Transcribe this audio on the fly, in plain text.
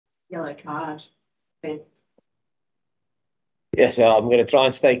yellow card. Yeah, so I'm going to try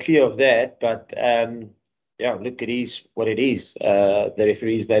and stay clear of that. But yeah, look, it is what it is. The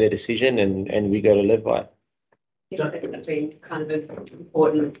referees made a decision, and we got to live by it. That's been kind of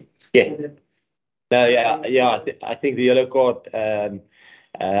important. Yeah. No, yeah. I think the yellow card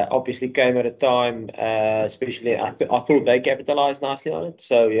obviously came at a time, especially I thought they capitalized nicely on it.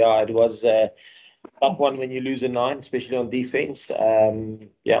 So yeah, it was a tough one when you lose a 9, especially on defense.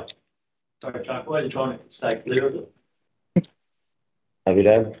 Yeah. Sorry, Jacques, why are you trying to stay clear of it? No, we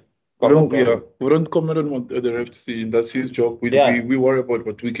don't. We don't comment on the ref decision. That's his job. We worry about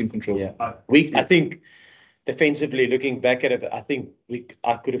what we can control. Yeah. I think defensively, looking back at it, I think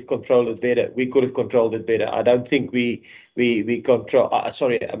I could have controlled it better. We could have controlled it better. I don't think we control.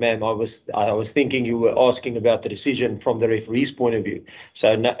 Sorry, ma'am. I was thinking you were asking about the decision from the referee's point of view.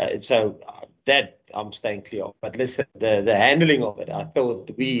 So that I'm staying clear of. But listen, the handling of it, I thought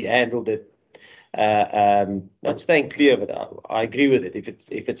we handled it. Not staying clear, but I agree with it.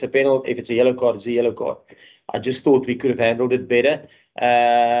 If it's a penalty, if it's a yellow card, it's a yellow card. I just thought we could have handled it better.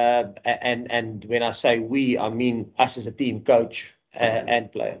 And when I say we, I mean us as a team, coach and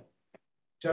player.